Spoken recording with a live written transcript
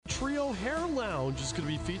Trio Hair Lounge is going to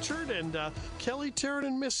be featured, and Kelly, Taryn,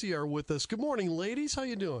 and Missy are with us. Good morning, ladies. How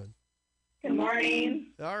you doing? Good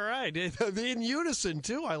morning. All right. In unison,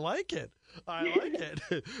 too. I like it.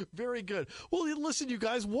 Very good. Well, listen, you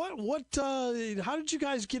guys, how did you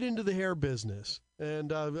guys get into the hair business?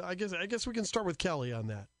 And I guess we can start with Kelly on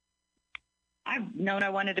that. I've known I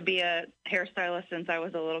wanted to be a hairstylist since I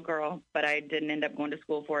was a little girl, but I didn't end up going to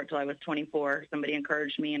school for it till I was 24. Somebody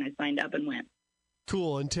encouraged me, and I signed up and went.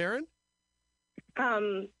 Cool. And Taryn?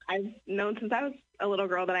 I've known since I was a little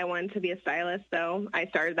girl that I wanted to be a stylist, so I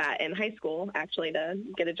started that in high school, actually, to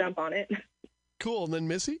get a jump on it. Cool. And then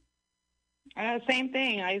Missy? Same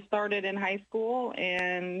thing. I started in high school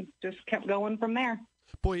and just kept going from there.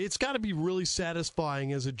 Boy, it's got to be really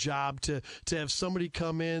satisfying as a job to have somebody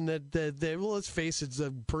come in that well, let's face it,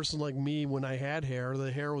 a person like me, when I had hair,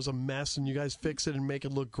 the hair was a mess, and you guys fix it and make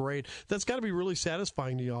it look great. That's got to be really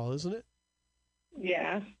satisfying to y'all, isn't it?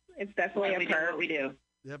 Yeah, it's definitely a perk. We do.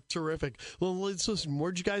 Yep, terrific. Well, let's listen.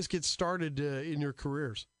 Where'd you guys get started in your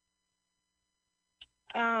careers?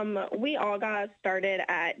 We all got started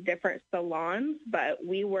at different salons, but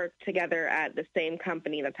we worked together at the same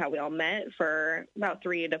company. That's how we all met for about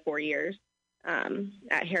 3 to 4 years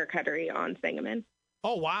at Hair Cuttery on Sangamon.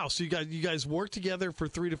 Oh, wow. So you guys worked together for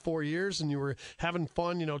 3 to 4 years, and you were having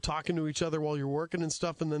fun, talking to each other while you're working and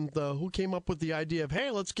stuff. And then who came up with the idea of,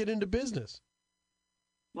 hey, let's get into business?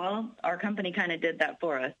 Well, our company kind of did that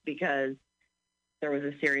for us because there was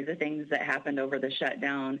a series of things that happened over the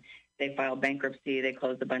shutdown. They filed bankruptcy. They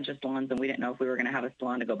closed a bunch of salons, and we didn't know if we were going to have a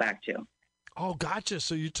salon to go back to. Oh, gotcha.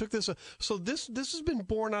 So you took this. So this has been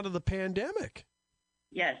born out of the pandemic.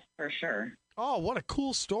 Yes, for sure. Oh, what a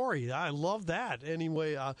cool story. I love that.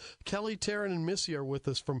 Anyway, Kelly, Taryn, and Missy are with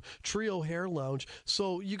us from Trio Hair Lounge.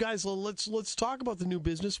 So you guys, let's talk about the new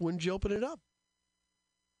business. When did you open it up?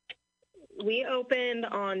 We opened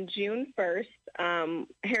on June 1st.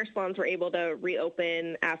 Hair salons were able to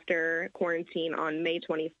reopen after quarantine on May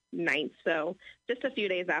 29th, so just a few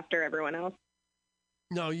days after everyone else.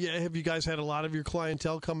 No, yeah. Have you guys had a lot of your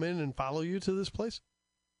clientele come in and follow you to this place?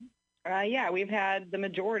 Yeah, we've had the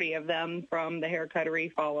majority of them from the Hair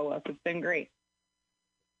Cuttery follow us. It's been great.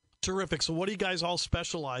 Terrific. So what do you guys all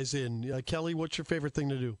specialize in? Kelly, what's your favorite thing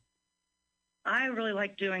to do? I really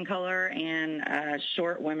like doing color and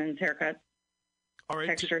short women's haircuts. All right.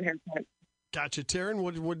 Textured haircuts. Gotcha. Taryn,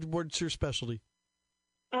 what's your specialty?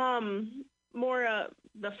 More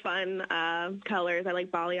the fun colors. I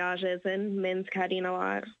like balayages and men's cutting a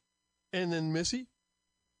lot. And then Missy?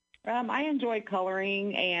 I enjoy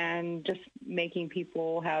coloring and just making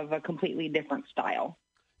people have a completely different style.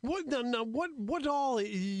 What all?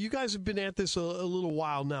 You guys have been at this a little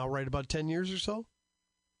while now, right? About 10 years or so?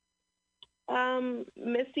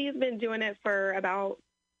 Missy's been doing it for about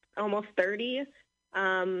almost 30.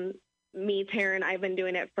 Me, Taryn, I've been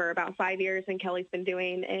doing it for about 5 years, and Kelly's been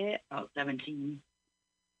doing it about 17.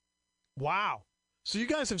 Wow. So you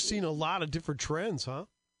guys have seen a lot of different trends, huh?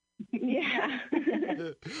 Yeah.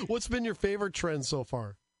 What's been your favorite trend so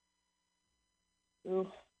far?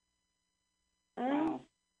 Wow.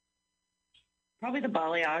 Probably the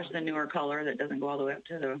balayage, the newer color that doesn't go all the way up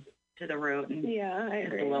to the root. And yeah, I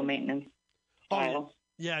agree. The low maintenance style. Oh,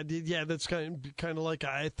 yeah, that's kind of like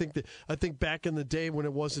I think back in the day when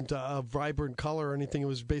it wasn't a vibrant color or anything, it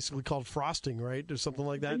was basically called frosting, right, or something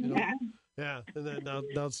like that. Yeah, and then now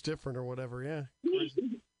it's different or whatever. Yeah.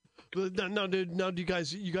 Crazy. Now, do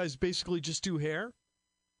you guys basically just do hair?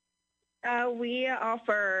 We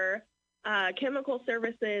offer chemical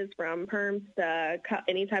services from perms to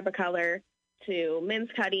any type of color to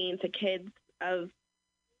men's cutting to kids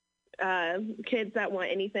that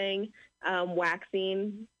want anything,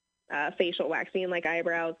 waxing, facial waxing like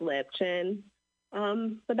eyebrows, lip, chin.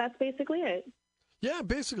 But that's basically it. Yeah,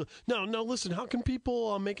 basically. No, listen, how can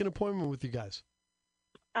people make an appointment with you guys?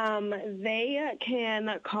 They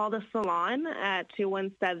can call the salon at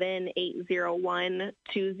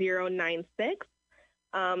 217-801-2096.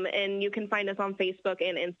 And you can find us on Facebook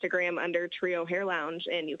and Instagram under Trio Hair Lounge,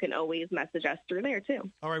 and you can always message us through there, too.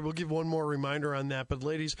 All right, we'll give one more reminder on that. But,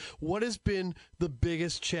 ladies, what has been the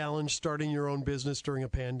biggest challenge starting your own business during a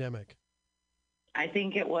pandemic? I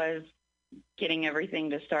think it was getting everything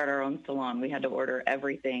to start our own salon. We had to order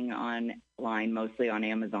everything online, mostly on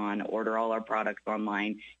Amazon, order all our products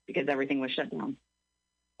online because everything was shut down.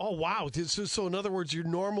 Oh, wow. So in other words, your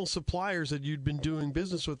normal suppliers that you'd been doing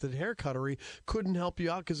business with at Hair Cuttery couldn't help you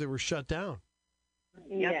out because they were shut down.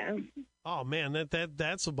 Yeah. Oh man,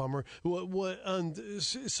 that's a bummer.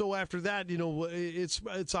 So after that,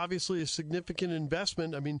 it's obviously a significant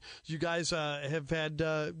investment. I mean, you guys have had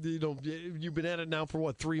you've been at it now for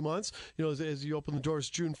what, 3 months? As you open the doors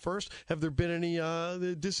June 1st, have there been any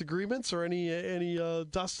disagreements or any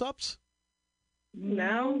dust ups?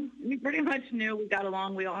 No, we pretty much knew we got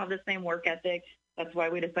along. We all have the same work ethic. That's why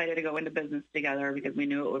we decided to go into business together, because we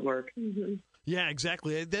knew it would work. Mm-hmm. Yeah,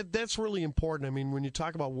 exactly. That's really important. I mean, when you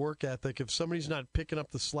talk about work ethic, if somebody's not picking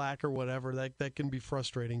up the slack or whatever, that can be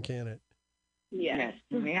frustrating, can't it? Yes.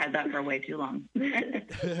 We had that for way too long.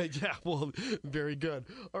 Yeah, well, very good.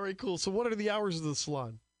 All right, cool. So what are the hours of the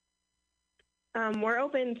salon? We're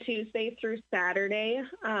open Tuesday through Saturday.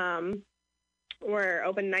 We're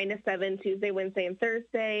open 9 to 7 Tuesday, Wednesday, and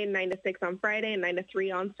Thursday, 9 to 6 on Friday, and 9 to 3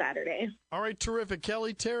 on Saturday. All right, terrific.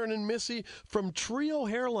 Kelly, Taryn, and Missy from Trio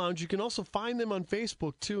Hair Lounge. You can also find them on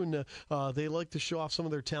Facebook, too, and they like to show off some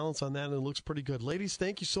of their talents on that, and it looks pretty good. Ladies,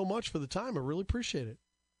 thank you so much for the time. I really appreciate it.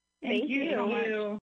 Thank you so much.